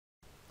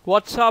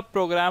What's up,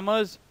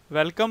 programmers?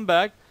 Welcome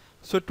back.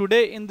 So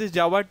today in this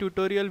Java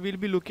tutorial we'll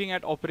be looking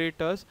at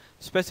operators,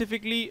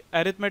 specifically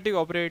arithmetic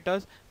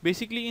operators.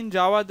 Basically in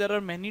Java there are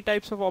many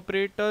types of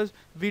operators.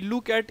 We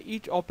look at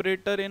each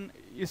operator in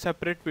a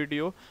separate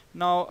video.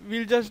 Now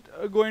we'll just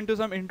go into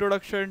some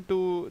introduction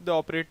to the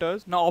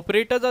operators. Now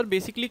operators are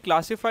basically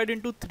classified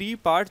into three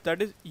parts,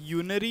 that is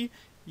unary,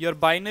 your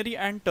binary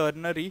and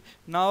ternary.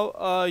 Now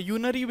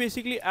unary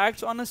basically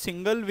acts on a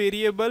single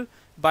variable,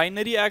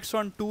 binary acts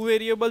on two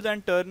variables,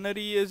 and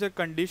ternary is a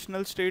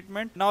conditional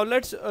statement. Now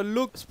let's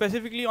look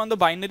specifically on the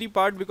binary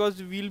part,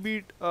 because we'll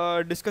be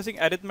discussing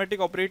arithmetic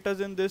operators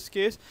in this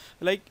case.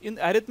 Like in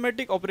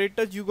arithmetic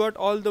operators you got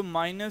all the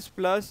minus,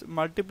 plus,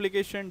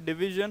 multiplication,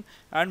 division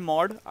and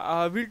mod.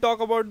 We'll talk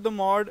about the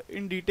mod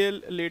in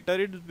detail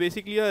later. It's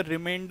basically a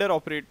remainder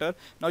operator.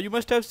 Now you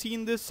must have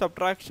seen this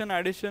subtraction,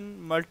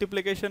 addition,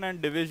 multiplication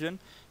and division.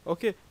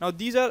 Okay, now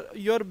these are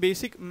your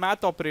basic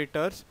math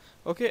operators.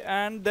 Okay,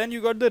 and then you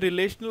got the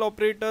relational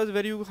operators,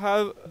 where you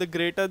have the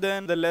greater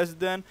than, the less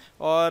than,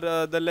 or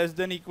the less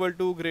than equal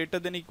to, greater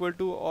than equal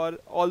to, or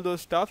all those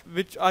stuff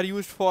which are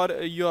used for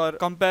your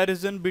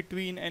comparison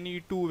between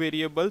any two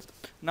variables.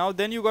 Now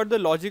then you got the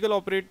logical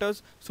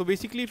operators. So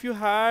basically if you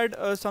had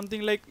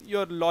something like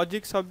your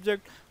logic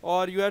subject,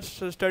 or you had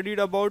studied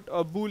about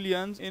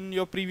booleans in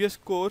your previous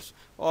course,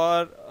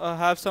 or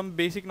have some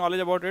basic knowledge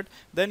about it,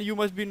 then you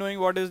must be knowing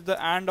what is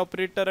the AND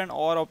operator and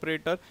OR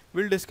operator.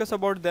 We'll discuss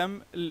about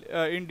them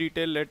in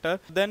detail later.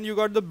 Then you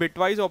got the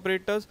bitwise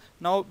operators.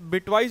 Now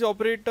bitwise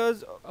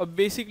operators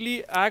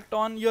basically act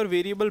on your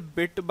variable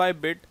bit by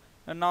bit.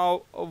 And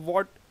now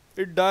what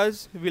it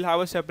does, we'll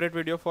have a separate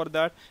video for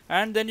that.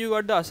 And then you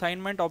got the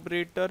assignment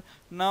operator.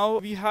 Now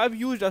we have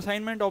used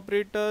assignment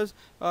operators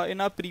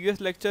in our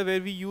previous lecture, where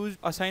we used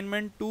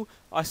assignment to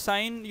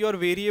assign your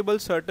variable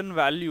certain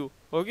value.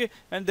 Okay,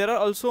 and there are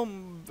also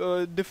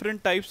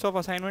different types of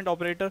assignment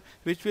operator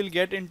which we'll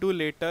get into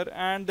later.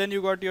 And then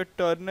you got your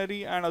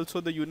ternary and also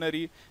the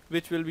unary,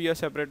 which will be a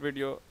separate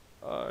video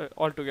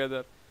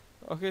altogether.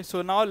 Okay,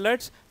 so now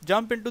let's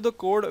jump into the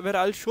code, where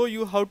I'll show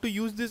you how to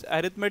use these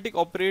arithmetic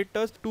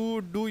operators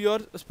to do your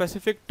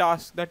specific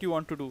task that you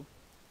want to do.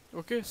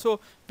 Okay, so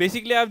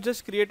basically I've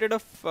just created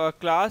a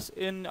class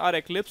in our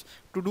Eclipse.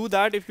 To do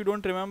that, if you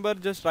don't remember,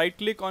 just right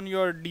click on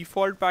your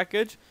default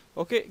package.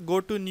 Okay, go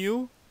to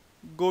new,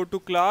 go to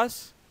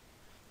class,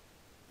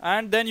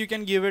 and then you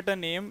can give it a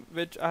name,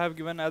 which I have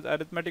given as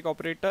arithmetic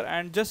operator,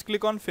 and just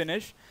click on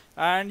finish,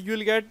 and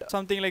you'll get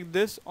something like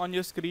this on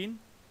your screen.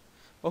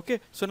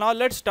 Okay, so now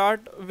let's start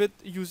with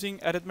using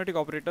arithmetic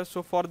operators.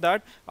 So for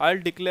that,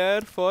 I'll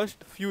declare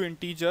first few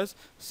integers,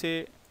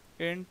 say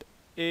int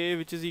a,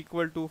 which is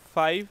equal to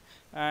 5,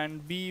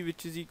 and b,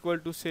 which is equal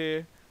to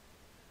say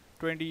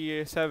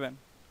 27.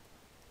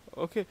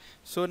 Okay,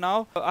 so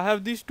now I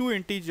have these two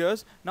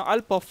integers. Now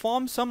I'll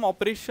perform some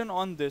operation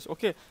on this.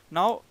 Okay,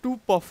 now to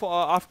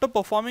after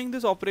performing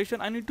this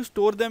operation, I need to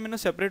store them in a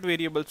separate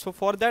variable. So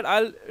for that,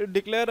 I'll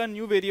declare a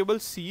new variable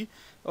c,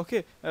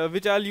 okay,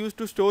 which I'll use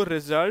to store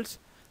results.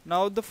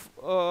 Now the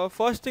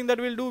first thing that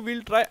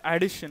we'll try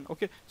addition.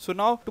 Okay, so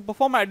now to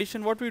perform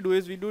addition, what we do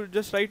is we do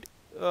just write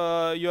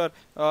your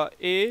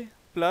a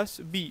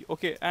plus b.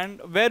 Okay, and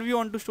where we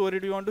want to store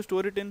it, we want to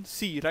store it in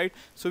c, right?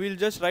 So we'll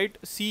just write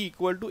c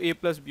equal to a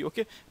plus b.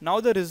 Okay, now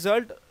the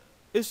result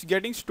is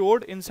getting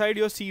stored inside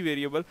your c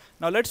variable.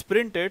 Now let's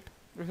print it.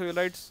 So we'll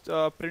write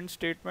print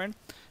statement.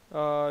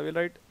 We'll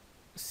write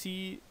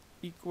c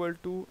equal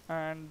to,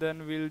 and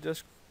then we'll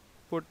just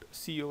put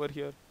c over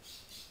here.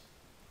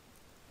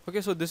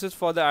 Okay, so this is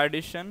for the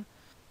addition.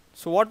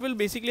 So what will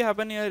basically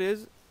happen here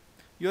is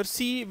your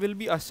c will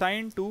be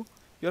assigned to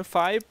your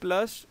 5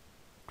 plus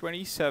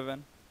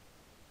 27.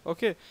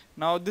 Okay,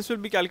 now this will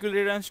be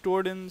calculated and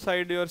stored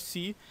inside your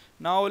c.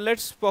 Now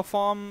let's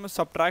perform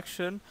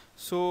subtraction.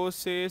 So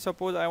say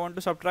suppose I want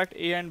to subtract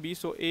a and b,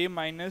 so a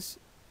minus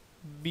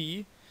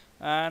b,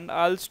 and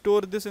I'll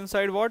store this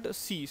inside what,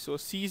 c. So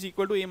c is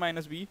equal to a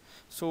minus b.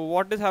 So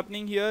what is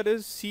happening here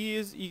is c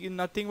is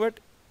nothing but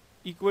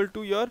equal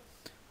to your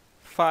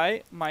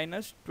 5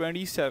 minus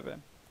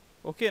 27.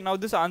 Okay, now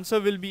this answer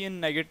will be in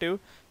negative.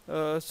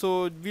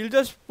 So we'll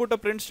just put a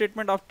print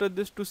statement after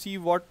this to see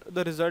what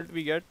the result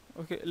we get.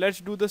 Okay,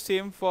 let's do the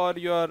same for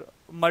your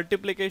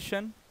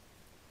multiplication.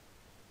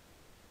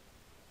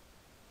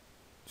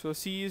 So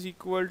c is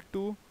equal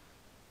to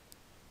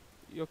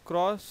your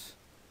cross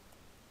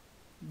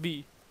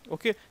b.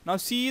 Okay, now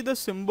see the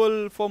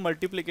symbol for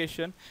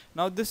multiplication.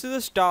 Now this is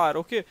a star.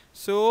 Okay,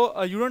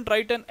 so you don't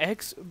write an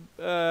x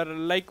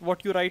like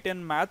what you write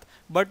in math,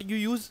 but you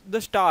use the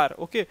star.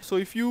 Okay, so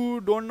if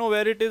you don't know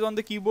where it is on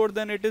the keyboard,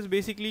 then it is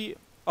basically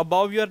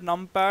above your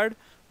numpad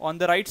on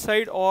the right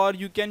side, or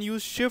you can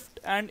use shift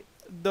and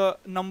the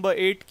number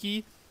 8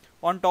 key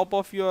on top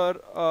of your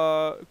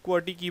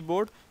QWERTY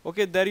keyboard.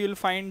 Okay, there you'll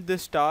find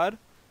this star.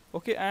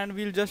 Okay, and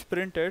we'll just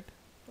print it.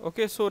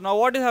 Okay, so now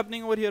what is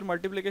happening over here,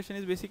 multiplication,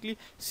 is basically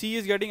c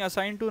is getting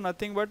assigned to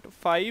nothing but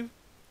 5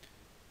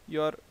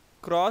 your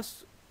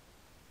cross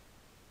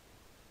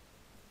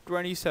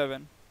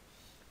 27.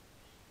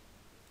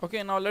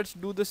 Okay, now let's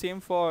do the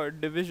same for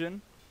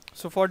division.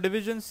 So for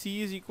division,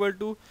 C is equal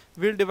to,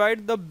 we'll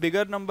divide the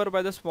bigger number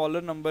by the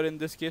smaller number in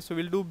this case. So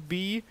we'll do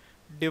B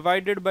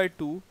divided by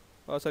 2,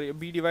 sorry,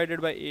 B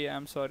divided by A,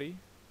 I'm sorry.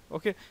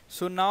 Okay,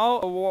 so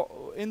now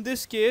in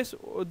this case,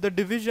 the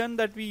division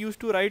that we used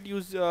to write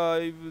with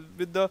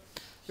the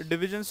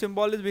division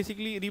symbol is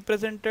basically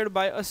represented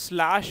by a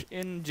slash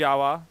in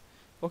Java.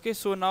 Okay,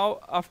 so now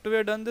after we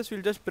have done this,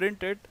 we'll just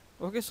print it.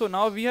 Okay, so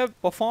now we have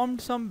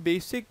performed some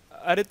basic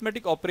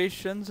arithmetic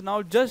operations.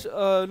 Now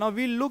now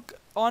we'll look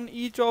on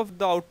each of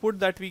the output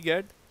that we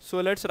get. So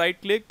let's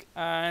right click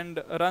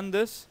and run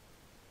this.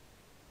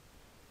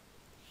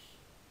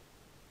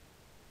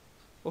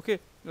 Okay,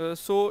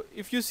 so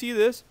if you see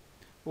this,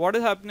 what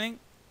is happening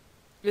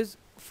is,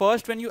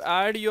 first when you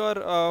add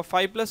your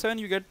 5 plus 7,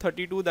 you get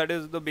 32, that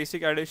is the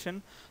basic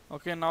addition.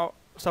 Okay, now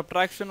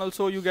subtraction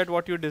also, you get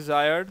what you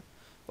desired.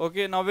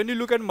 Okay, now when you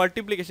look at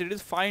multiplication, it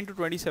is 5 into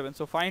 27.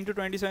 So 5 into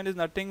 27 is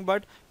nothing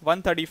but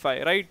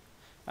 135, right?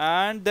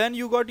 And then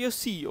you got your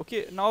C.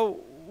 Okay, now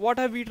what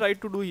have we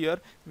tried to do here?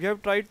 We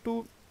have tried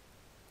to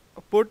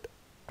put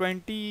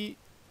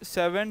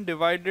 27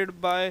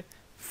 divided by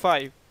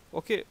 5.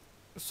 Okay,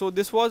 so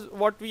this was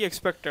what we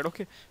expected.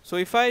 Okay, so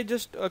if I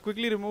just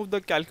quickly remove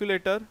the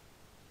calculator,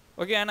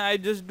 okay, and I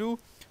just do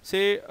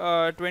say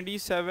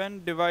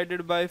 27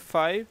 divided by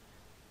 5.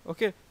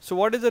 Okay, so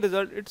what is the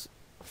result? It's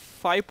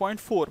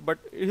 5.4, but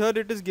here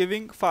it is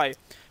giving 5.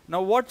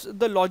 Now what's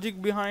the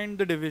logic behind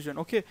the division?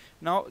 Okay,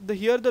 now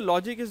here the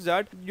logic is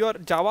that your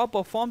Java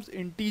performs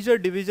integer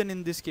division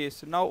in this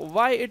case. Now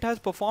why it has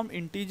performed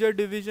integer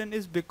division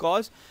is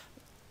because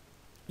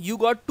you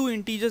got two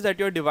integers that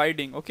you're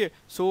dividing. Okay,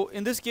 so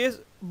in this case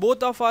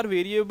both of our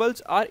variables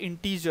are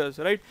integers,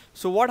 right?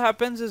 So what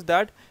happens is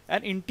that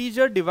an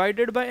integer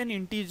divided by an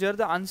integer,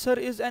 the answer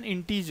is an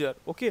integer.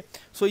 Okay,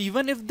 so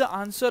even if the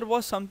answer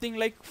was something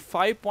like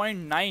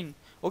 5.9,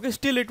 okay,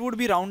 still it would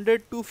be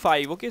rounded to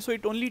 5. Okay, so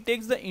it only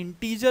takes the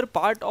integer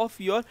part of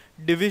your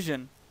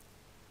division.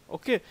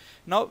 Okay,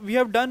 now we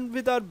have done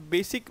with our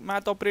basic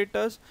math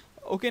operators.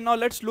 Okay, now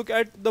let's look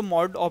at the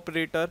mod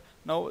operator.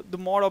 Now the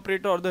mod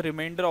operator or the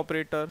remainder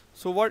operator.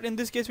 So what in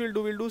this case we'll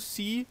do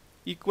C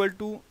equal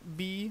to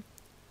B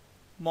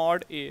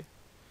mod A.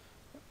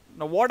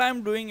 Now what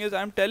I'm doing is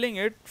I'm telling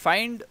it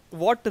find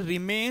what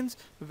remains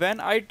when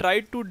I try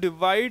to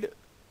divide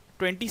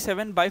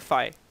 27 by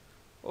 5.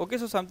 Okay,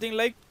 so something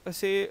like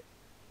say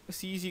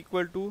C is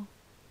equal to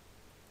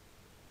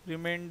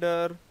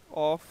remainder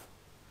of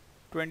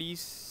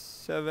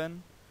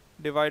 27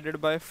 divided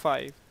by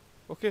 5.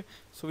 Okay,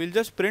 so we'll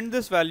just print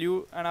this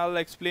value and I'll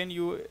explain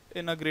you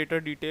in a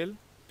greater detail.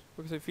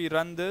 Okay, so if we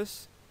run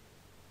this,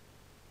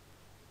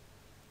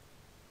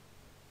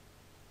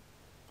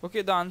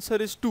 okay, the answer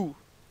is 2.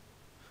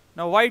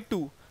 Now why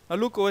 2? Now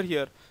look over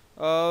here.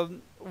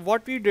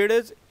 What we did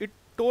is it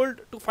told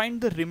to find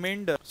the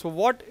remainder. So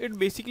what it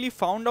basically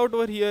found out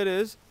over here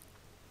is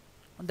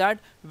that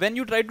when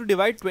you try to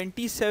divide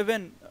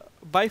 27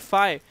 by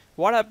 5,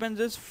 what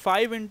happens is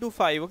 5 into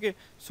 5. Okay,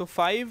 so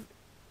 5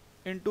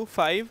 into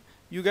 5,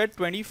 you get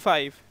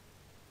 25.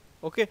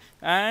 Okay,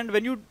 and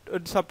when you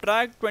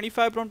subtract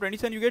 25 from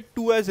 27, you get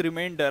 2 as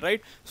remainder,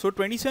 right? So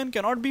 27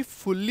 cannot be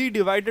fully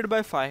divided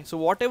by 5. So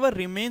whatever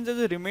remains as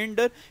a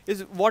remainder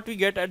is what we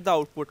get at the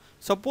output.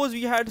 Suppose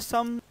we had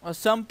some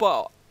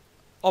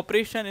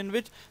operation in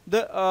which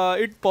the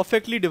it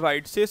perfectly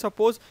divides. Say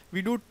suppose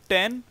we do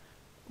 10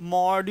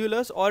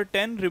 modulus or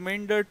 10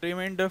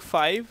 remainder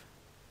 5.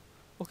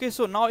 Okay,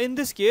 so now in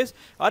this case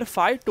our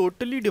 5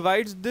 totally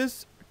divides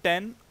this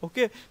 10.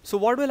 Okay, so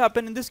what will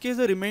happen in this case?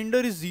 The remainder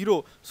is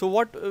 0. So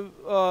what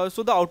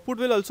so the output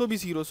will also be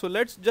 0. So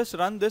let's just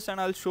run this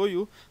and I'll show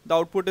you the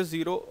output is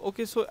 0.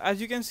 Okay, so as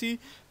you can see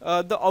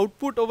the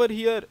output over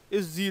here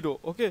is 0.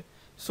 Okay,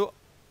 so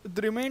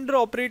the remainder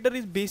operator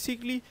is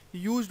basically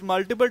used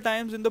multiple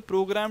times in the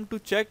program to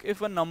check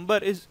if a number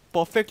is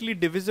perfectly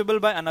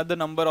divisible by another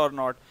number or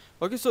not.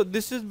 Okay, so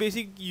this is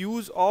basic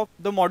use of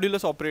the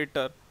modulus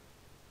operator.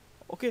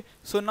 Okay,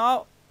 so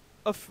now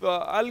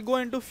I'll go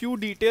into few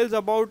details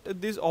about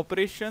these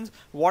operations.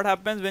 What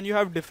happens when you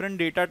have different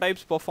data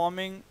types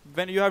performing,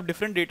 when you have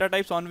different data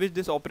types on which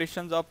these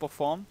operations are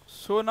performed.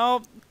 So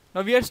now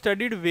we have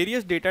studied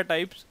various data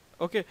types.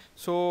 Okay,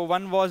 so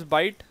one was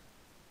byte,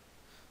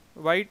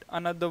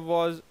 another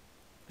was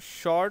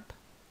short,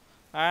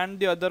 and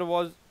the other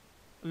was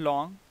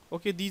long.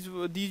 Okay, these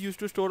used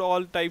to store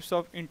all types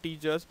of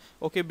integers,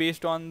 okay,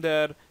 based on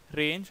their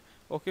range.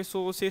 Okay,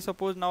 so say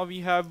suppose now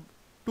we have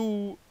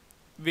two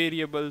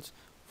variables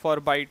for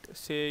byte,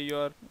 say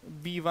your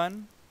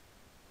b1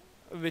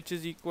 which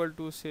is equal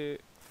to say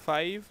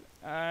 5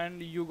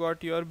 and you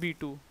got your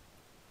b2.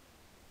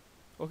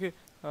 Okay,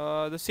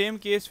 the same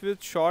case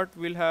with short,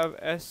 we'll have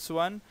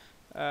s1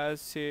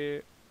 as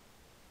say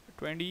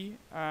 20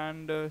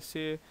 and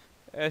say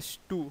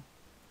s2.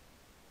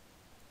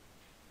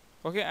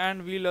 Okay,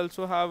 and we'll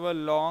also have a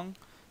long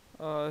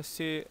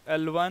say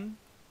l1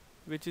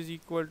 which is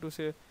equal to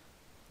say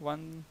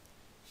 1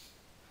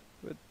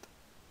 with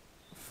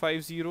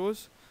 5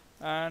 zeros,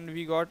 and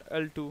we got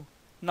L2.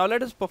 Now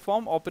let us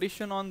perform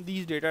operation on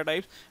these data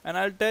types, and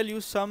I'll tell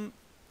you some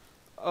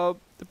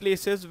the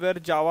places where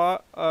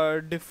Java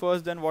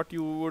differs than what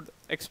you would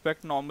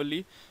expect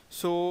normally.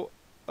 So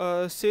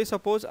say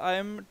suppose I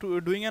am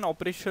doing an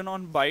operation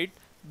on byte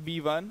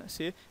b1.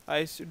 Say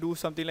I do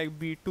something like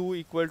b2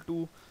 equal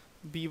to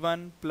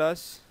b1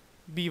 plus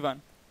b1.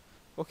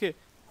 Okay.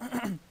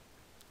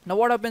 Now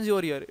what happens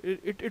over here?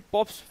 It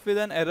pops with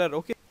an error.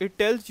 Okay, it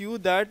tells you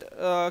that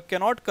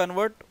cannot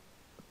convert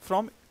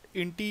from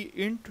int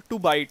to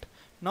byte.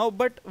 Now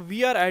but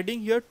we are adding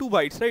here 2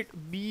 bytes, right?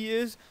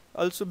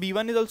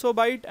 b1 is also a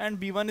byte and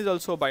b1 is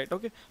also a byte.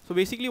 Okay, so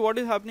basically what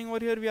is happening over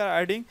here, we are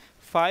adding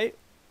 5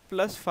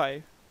 plus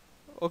 5.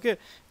 Okay,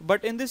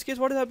 but in this case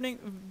what is happening,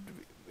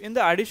 in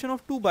the addition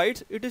of 2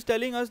 bytes it is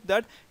telling us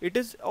that it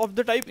is of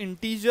the type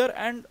integer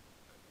and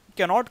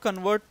cannot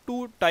convert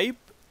to type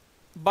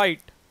byte.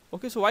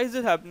 Okay, so why is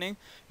this happening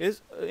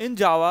is in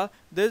Java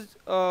there's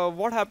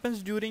what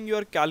happens during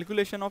your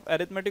calculation of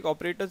arithmetic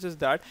operators is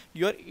that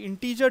your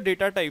integer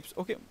data types,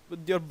 okay,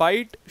 your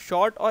byte,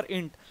 short or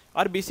int,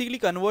 are basically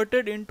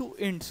converted into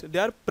ints. They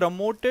are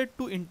promoted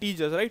to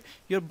integers, right?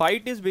 Your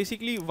byte is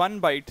basically 1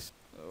 byte.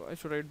 I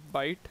should write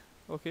byte.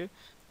 Okay,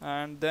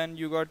 and then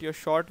you got your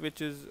short,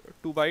 which is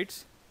 2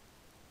 bytes,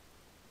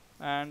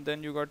 and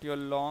then you got your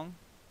long,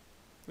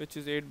 which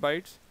is 8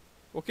 bytes.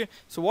 Okay,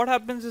 so what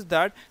happens is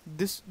that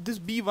this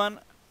b1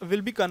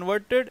 will be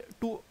converted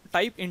to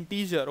type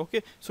integer.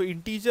 Okay, so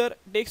integer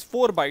takes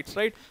 4 bytes,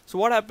 right? So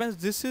what happens,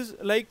 this is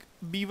like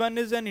b1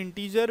 is an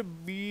integer,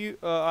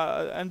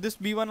 and this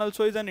b1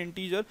 also is an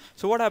integer.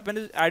 So what happens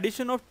is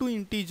addition of 2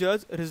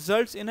 integers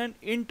results in an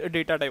int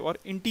data type or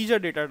integer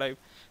data type.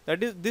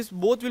 That is, this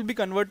both will be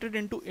converted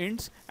into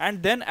ints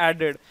and then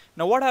added.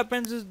 Now what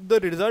happens is the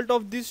result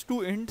of these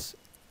 2 ints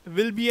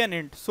will be an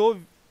int. So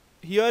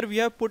here we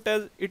have put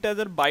it as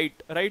a byte,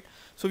 right?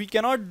 So we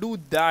cannot do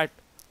that.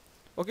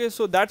 Okay,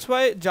 so that's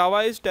why Java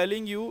is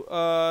telling you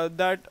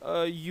that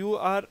you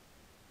are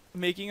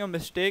making a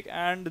mistake,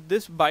 and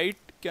this byte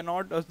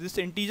cannot, this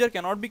integer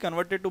cannot be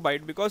converted to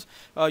byte, because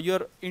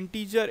your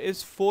integer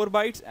is 4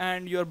 bytes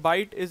and your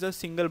byte is a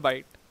single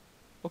byte.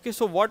 Okay,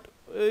 so what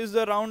is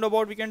the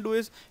roundabout we can do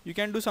is, you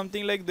can do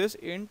something like this,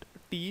 int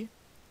t.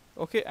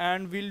 Okay,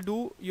 and we'll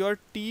do your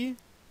t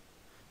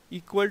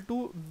equal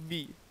to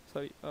b.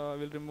 Sorry,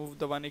 we'll remove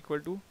the 1 equal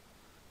to.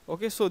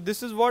 Okay, so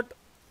this is what,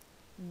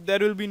 there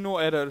will be no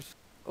errors.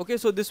 Okay,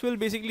 so this will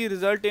basically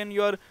result in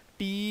your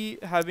t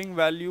having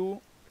value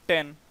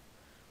 10.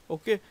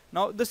 Okay,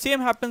 now the same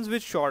happens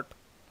with short.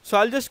 So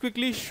I'll just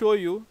quickly show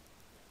you.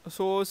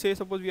 So say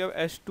suppose we have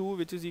s2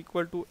 which is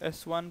equal to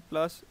s1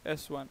 plus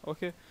s1.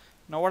 Okay,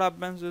 now what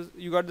happens is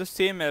you got the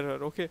same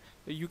error. Okay,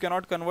 you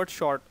cannot convert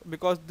short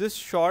because this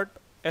short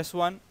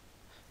s1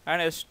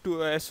 and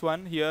s2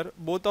 s1 here,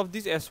 both of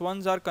these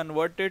s1s are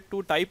converted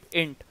to type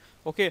int.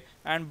 Okay,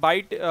 and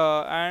byte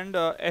and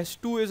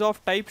s2 is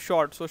of type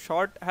short, so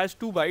short has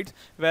 2 bytes,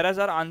 whereas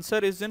our answer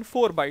is in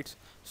 4 bytes.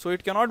 So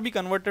it cannot be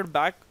converted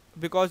back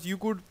because you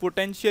could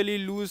potentially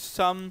lose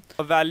some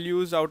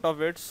values out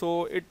of it.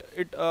 So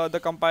the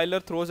compiler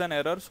throws an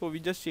error, so we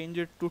just change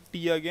it to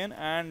t again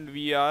and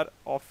we are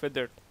off with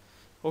it.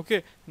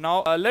 Okay,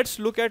 now let's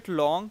look at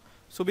long.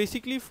 So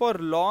basically for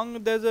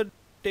long there's a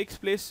takes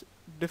place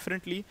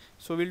differently.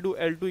 So we'll do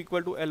L2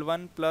 equal to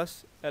L1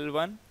 plus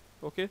L1.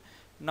 Okay,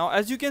 now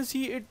as you can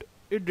see it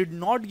did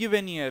not give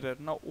any error.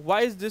 Now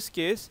why is this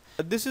case?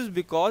 This is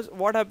because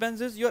what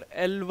happens is your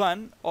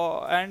L1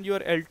 and your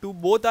L2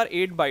 both are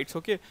 8 bytes.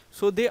 Okay,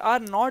 so they are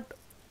not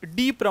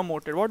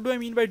depromoted. What do I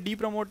mean by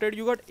depromoted?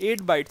 You got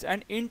 8 bytes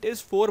and int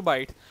is 4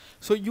 bytes.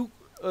 So you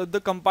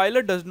the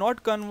compiler does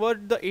not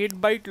convert the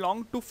 8 byte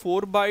long to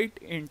 4 byte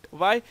int.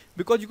 Why?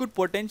 Because you could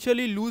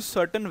potentially lose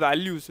certain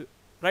values,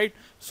 right?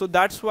 So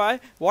that's why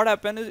what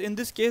happens is in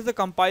this case the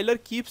compiler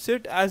keeps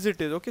it as it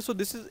is. Okay, so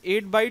this is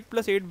 8 byte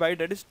plus 8 byte,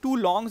 that is 2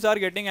 longs are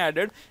getting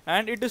added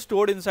and it is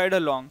stored inside a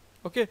long.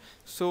 Okay,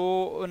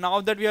 so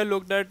now that we have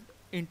looked at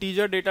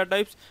integer data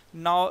types,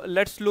 now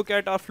let's look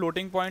at our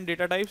floating point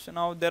data types.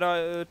 Now there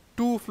are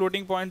 2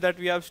 floating points that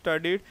we have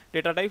studied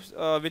data types,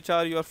 which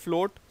are your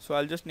float. So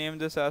I'll just name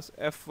this as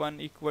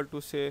f1 equal to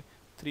say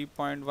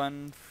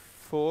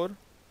 3.14,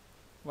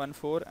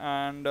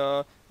 and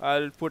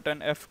I'll put an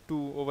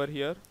f2 over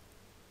here.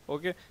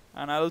 Okay,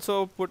 and I'll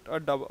also put a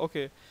double.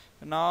 Okay,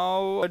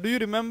 now do you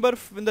remember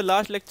in the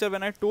last lecture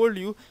when I told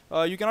you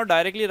you cannot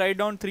directly write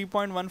down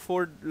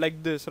 3.14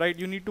 like this, right?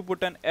 You need to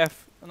put an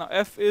f. Now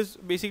f is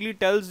basically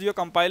tells your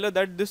compiler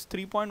that this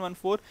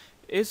 3.14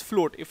 is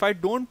float. If I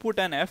don't put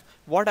an f,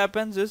 what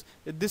happens is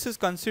this is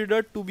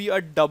considered to be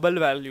a double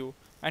value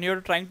and you're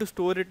trying to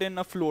store it in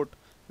a float,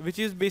 which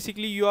is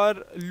basically you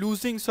are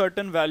losing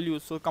certain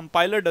values. So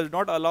compiler does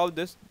not allow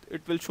this.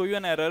 It will show you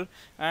an error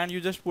and you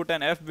just put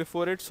an f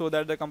before it so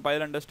that the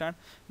compiler understand.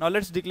 Now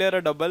let's declare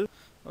a double.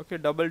 Okay,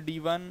 double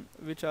d1,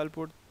 which I'll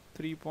put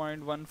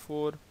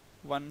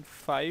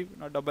 3.1415.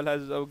 Now double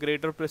has a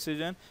greater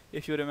precision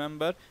if you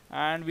remember,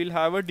 and we'll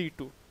have a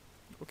d2.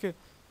 Okay,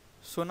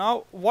 so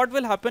now what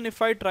will happen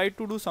if I try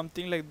to do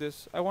something like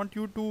this? I want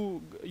you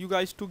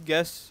guys to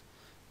guess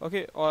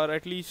okay, or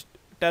at least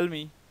tell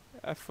me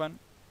F1.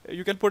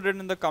 You can put it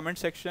in the comment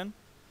section,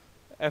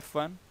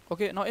 F1.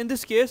 Okay, now in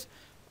this case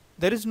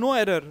there is no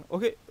error.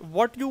 Okay,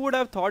 what you would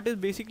have thought is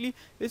basically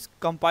is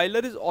compiler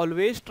is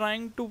always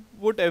trying to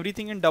put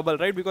everything in double,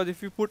 right? Because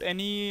if you put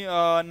any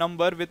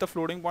number with a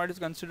floating point, is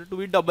considered to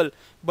be double,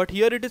 but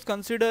here it is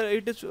considered,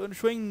 it is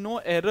showing no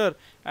error,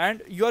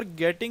 and you are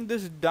getting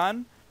this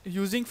done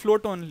using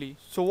float only.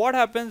 So what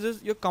happens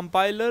is your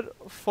compiler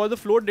for the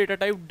float data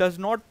type does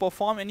not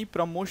perform any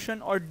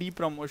promotion or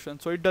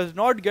depromotion. So it does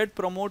not get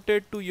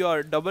promoted to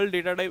your double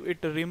data type, it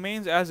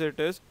remains as it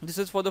is. This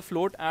is for the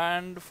float,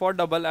 and for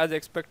double as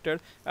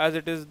expected, as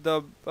it is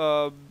the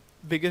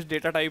biggest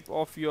data type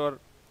of your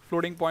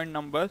floating point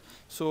number.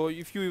 So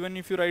if you even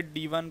if you write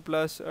d1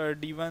 plus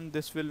d1,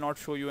 this will not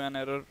show you an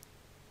error.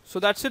 So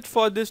that's it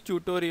for this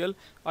tutorial.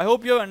 I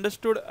hope you have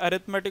understood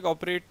arithmetic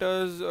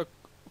operators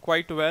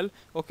quite well.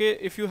 Okay,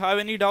 if you have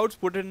any doubts,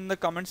 put it in the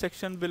comment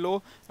section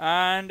below,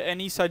 and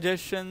any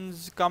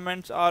suggestions,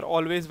 comments are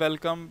always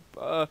welcome.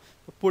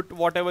 Put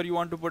whatever you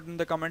want to put in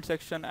the comment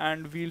section,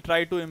 and we'll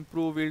try to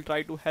improve, we'll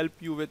try to help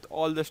you with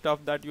all the stuff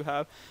that you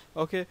have.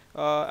 Okay,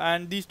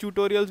 and these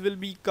tutorials will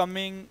be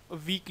coming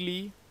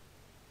weekly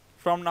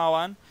from now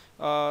on.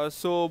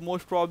 So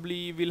most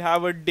probably we'll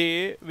have a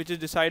day which is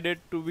decided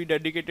to be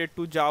dedicated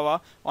to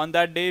Java. On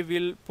that day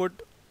we'll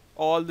put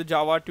all the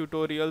Java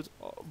tutorials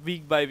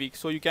week by week,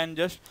 so you can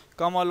just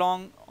come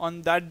along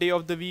on that day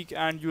of the week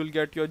and you will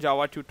get your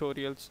Java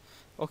tutorials.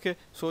 Okay,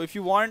 so if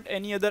you want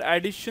any other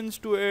additions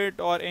to it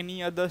or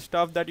any other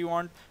stuff that you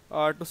want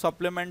to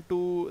supplement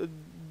to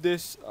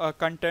this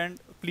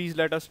content, please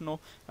let us know.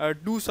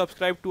 Do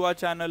subscribe to our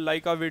channel,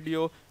 like our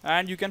video,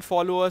 and you can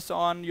follow us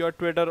on your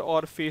Twitter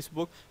or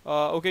Facebook.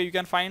 Okay, you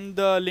can find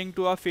the link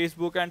to our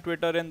Facebook and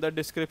Twitter in the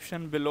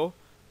description below.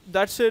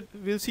 That's it,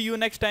 we'll see you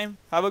next time.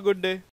 Have a good day.